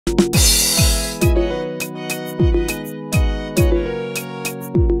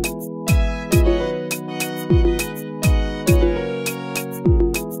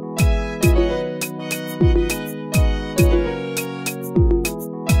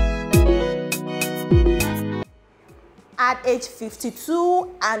At age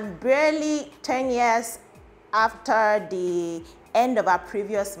 52 and barely 10 years after the end of her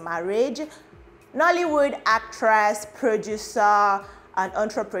previous marriage, Nollywood actress, producer, and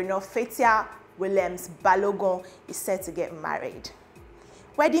entrepreneur Fathia Balogun is set to get married.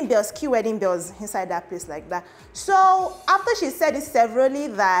 Wedding bells, key wedding bells inside that place like that. So after she said it severally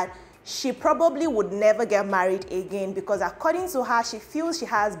that she probably would never get married again because according to her, she feels she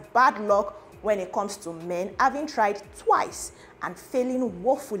has bad luck when it comes to men, having tried twice and failing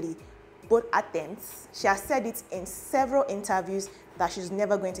woefully both attempts. She has said it in several interviews that she's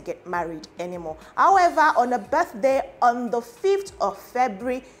never going to get married anymore. However, on her birthday on the 5th of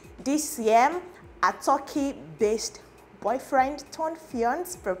February this year, a Turkey-based boyfriend turned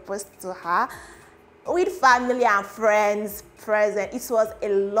fiancé proposed to her with family and friends present. It was a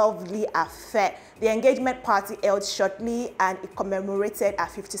lovely affair. The engagement party held shortly and it commemorated her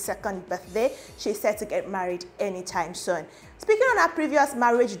 52nd birthday. She's set to get married anytime soon. Speaking on her previous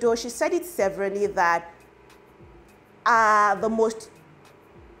marriage though, she said it severally that the most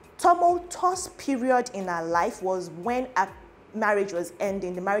tumultuous period in her life was when her marriage was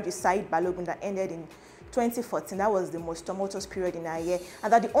ending. The marriage with Balogun that ended in 2014, that was the most tumultuous period in her year,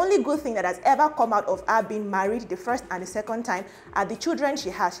 and that the only good thing that has ever come out of her being married the first and the second time are the children she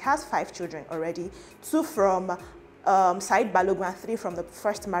has. She has 5 children already, 2 from Balogun and 3 from the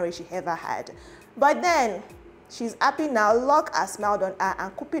first marriage she ever had. But then she's happy now. Luck has smiled on her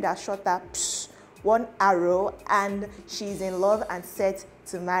and Cupid has shot her one arrow, and she's in love and set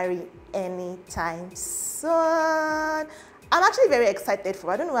to marry anytime soon. I'm actually very excited for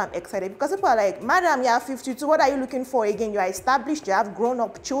her. I don't know why I'm excited, because people are like, madam, you are 52, what are you looking for again? You are established, you have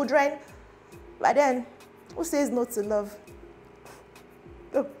grown-up children. But then, who says no to love?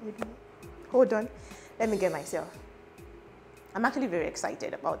 Oh, hold on. Let me get myself. I'm actually very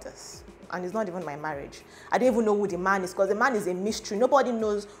excited about this. And it's not even my marriage. I don't even know who the man is, because the man is a mystery. Nobody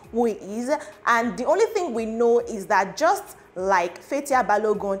knows who he is. And the only thing we know is that just like Fathia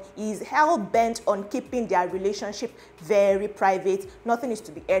Balogun is hell-bent on keeping their relationship very private. Nothing is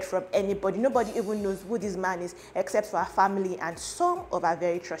to be heard from anybody. Nobody even knows who this man is except for her family and some of her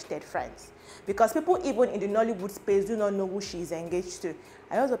very trusted friends. Because people even in the Nollywood space do not know who she is engaged to.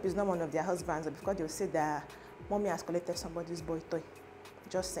 I also hope it's not one of their husbands, because they'll say that mommy has collected somebody's boy toy.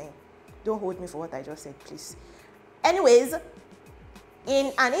 Just saying. Don't hold me for what I just said, please. Anyways,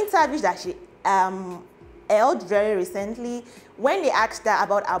 in an interview that she held very recently, when they asked her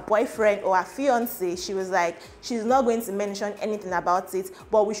about her boyfriend or her fiance, she was like, she's not going to mention anything about it,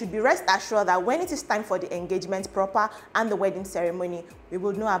 but we should be rest assured that when it is time for the engagement proper and the wedding ceremony, we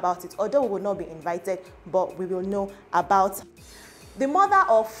will know about it. Although we will not be invited, but we will know about it. The mother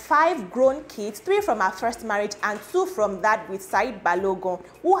of 5 grown kids, 3 from her first marriage and 2 from that with Balogun,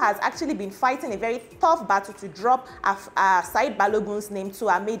 who has actually been fighting a very tough battle to drop Balogun's name to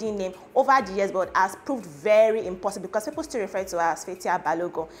her maiden name over the years, but has proved very impossible because people still refer to her as Fathia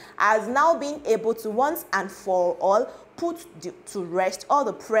Balogun, has now been able to once and for all put to rest all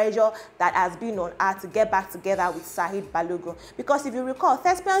the pressure that has been on her to get back together with Balogun. Because if you recall,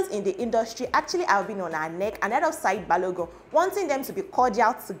 thespians in the industry actually have been on her neck and head of Balogun, wanting them to be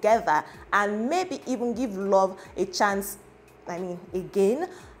cordial together and maybe even give love a chance, again.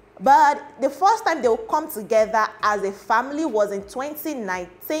 But the first time they will come together as a family was in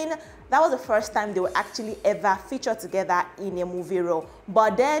 2019. That was the first time they were actually ever featured together in a movie role.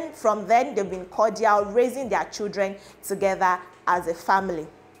 But then, from then, they've been cordial, raising their children together as a family.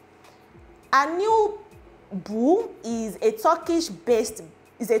 A new boo is a Turkey-based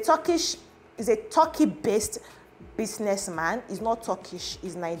businessman. He's not Turkish,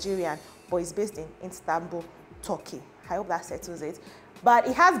 he's Nigerian, but he's based in Istanbul, Turkey. I hope that settles it. But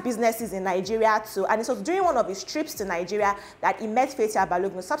he has businesses in Nigeria too, and it was during one of his trips to Nigeria that he met Fathia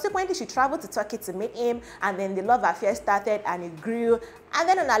Balogun. Subsequently, she traveled to Turkey to meet him, and then the love affair started and it grew. And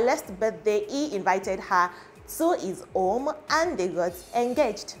then on her last birthday, he invited her to his home and they got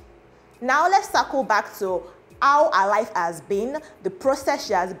engaged. Now let's circle back to how her life has been, the process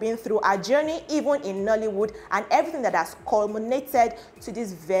she has been through, her journey even in Nollywood, and everything that has culminated to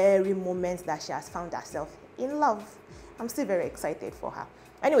this very moment that she has found herself in love. I'm still very excited for her.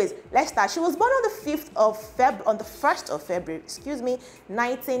 Anyways, let's start. She was born on the 1st of February,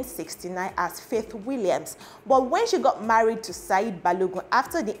 1969 as Faith Williams. But when she got married to Balogun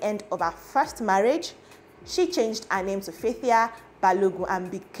after the end of her first marriage, she changed her name to Fathia Balogun and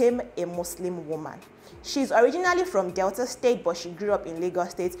became a Muslim woman. She's originally from Delta State, but she grew up in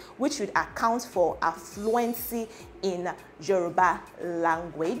Lagos State, which would account for her fluency in Yoruba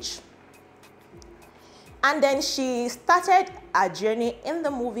language. And then she started her journey in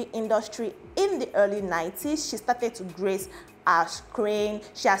the movie industry in the early 90s. She started to grace our screen.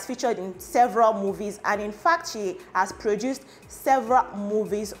 She has featured in several movies, and in fact she has produced several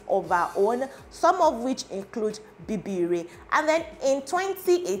movies of her own, some of which include Bibire. And then in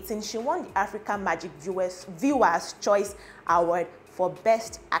 2018 she won the African Magic Viewers Choice Award for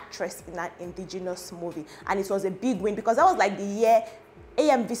Best Actress in an Indigenous Movie, and it was a big win because that was like the year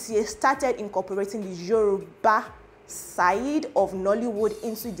AMVCA started incorporating the Yoruba side of Nollywood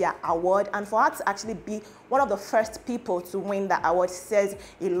into their award, and for her to actually be one of the first people to win the award says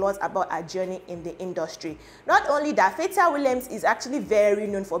a lot about her journey in the industry. Not only that, Fathia Williams is actually very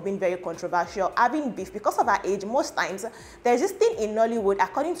known for being very controversial, having beef because of her age. Most times there's this thing in Nollywood,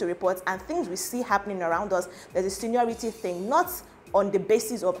 according to reports and things we see happening around us, there's a seniority thing, not on the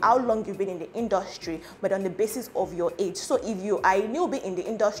basis of how long you've been in the industry, but on the basis of your age. So if you are a newbie in the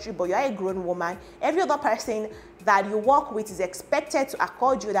industry, but you're a grown woman, every other person that you work with is expected to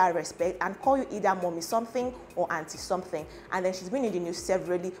accord you that respect and call you either mommy something or auntie something. And then she's been in the news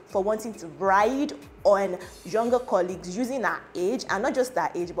severally for wanting to ride on younger colleagues using her age, and not just her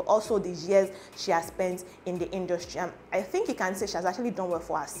age, but also the years she has spent in the industry. And I think you can say she has actually done well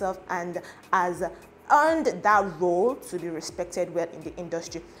for herself and has earned that role to be respected well in the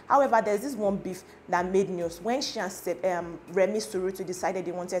industry. However, there's this one beef that made news when she and Remi Surutu decided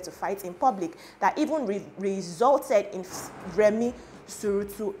they wanted to fight in public, that even resulted in Remi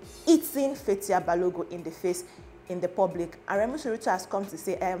Surutu hitting Fathia Balogun in the face in the public. And Remi Surutu has come to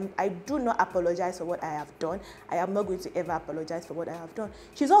say, I do not apologize for what I have done. I am not going to ever apologize for what I have done.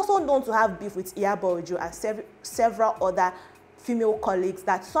 She's also known to have beef with Iyabo Ojo and several other female colleagues,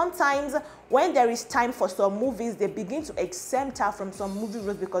 that sometimes when there is time for some movies, they begin to exempt her from some movie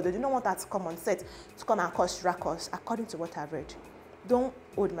roles because they do not want her to come on set to come and cause ruckus, according to what I've read. Don't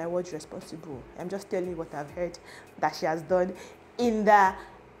hold my words responsible. I'm just telling you what I've heard that she has done in the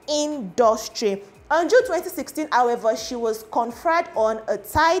industry. On June 2016, however, she was conferred on a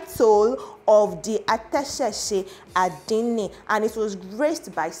title of the Ateshese Adini, and it was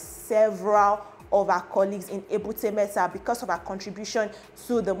graced by several of our colleagues in Ebute Metta because of our contribution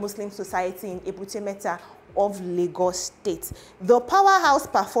to the Muslim society in Ebute Metta of Lagos State. The Powerhouse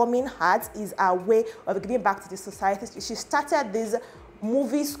Performing Arts is a way of giving back to the society. She started this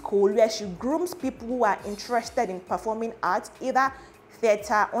movie school where she grooms people who are interested in performing arts, either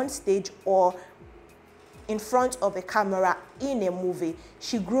theater, on stage, or in front of a camera in a movie.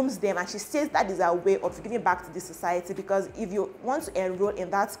 She grooms them, and she says that is a way of giving back to the society, because if you want to enroll in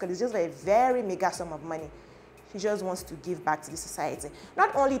that school, it's just a very mega sum of money. She just wants to give back to the society.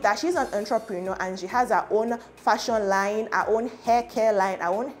 Not only that, she's an entrepreneur and she has her own fashion line, her own hair care line, her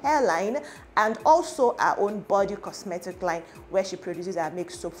own hair line, and also her own body cosmetic line where she produces and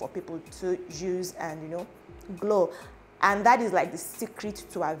makes soap for people to use and, you know, glow. And that is like the secret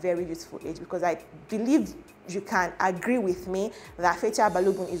to her very youthful age, because I believe you can agree with me that Fathia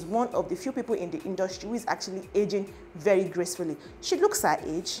Balogun is one of the few people in the industry who is actually aging very gracefully. She looks her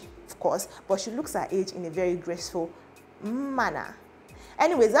age, of course, but she looks her age in a very graceful manner.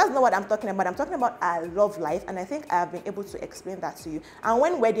 Anyways, that's not what I'm talking about. I'm talking about her love life, and I think I have been able to explain that to you. And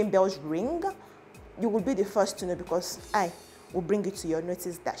when wedding bells ring, you will be the first to know, because I will bring it to your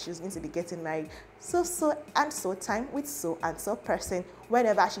notice that she's going to be getting married so and so time with so and so person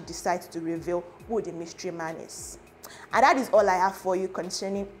whenever she decides to reveal who the mystery man is. And that is all I have for you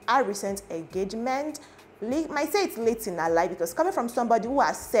concerning our recent engagement. Might say it's late in her life, because coming from somebody who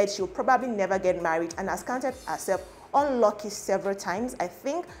has said she'll probably never get married and has counted herself unlucky several times, I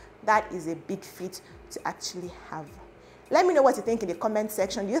think that is a big feat to actually have. Let me know what you think in the comment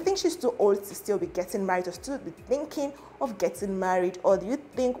section. Do you think she's too old to still be getting married, or still be thinking of getting married? Or do you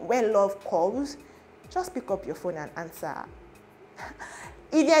think when love calls, just pick up your phone and answer?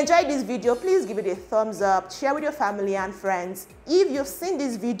 If you enjoyed this video, please give it a thumbs up, share with your family and friends. If you've seen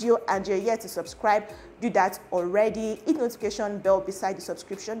this video and you're yet to subscribe, do that already. Hit notification bell beside the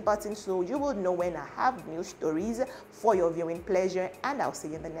subscription button so you will know when I have new stories for your viewing pleasure. And I'll see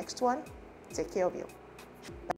you in the next one. Take care of you.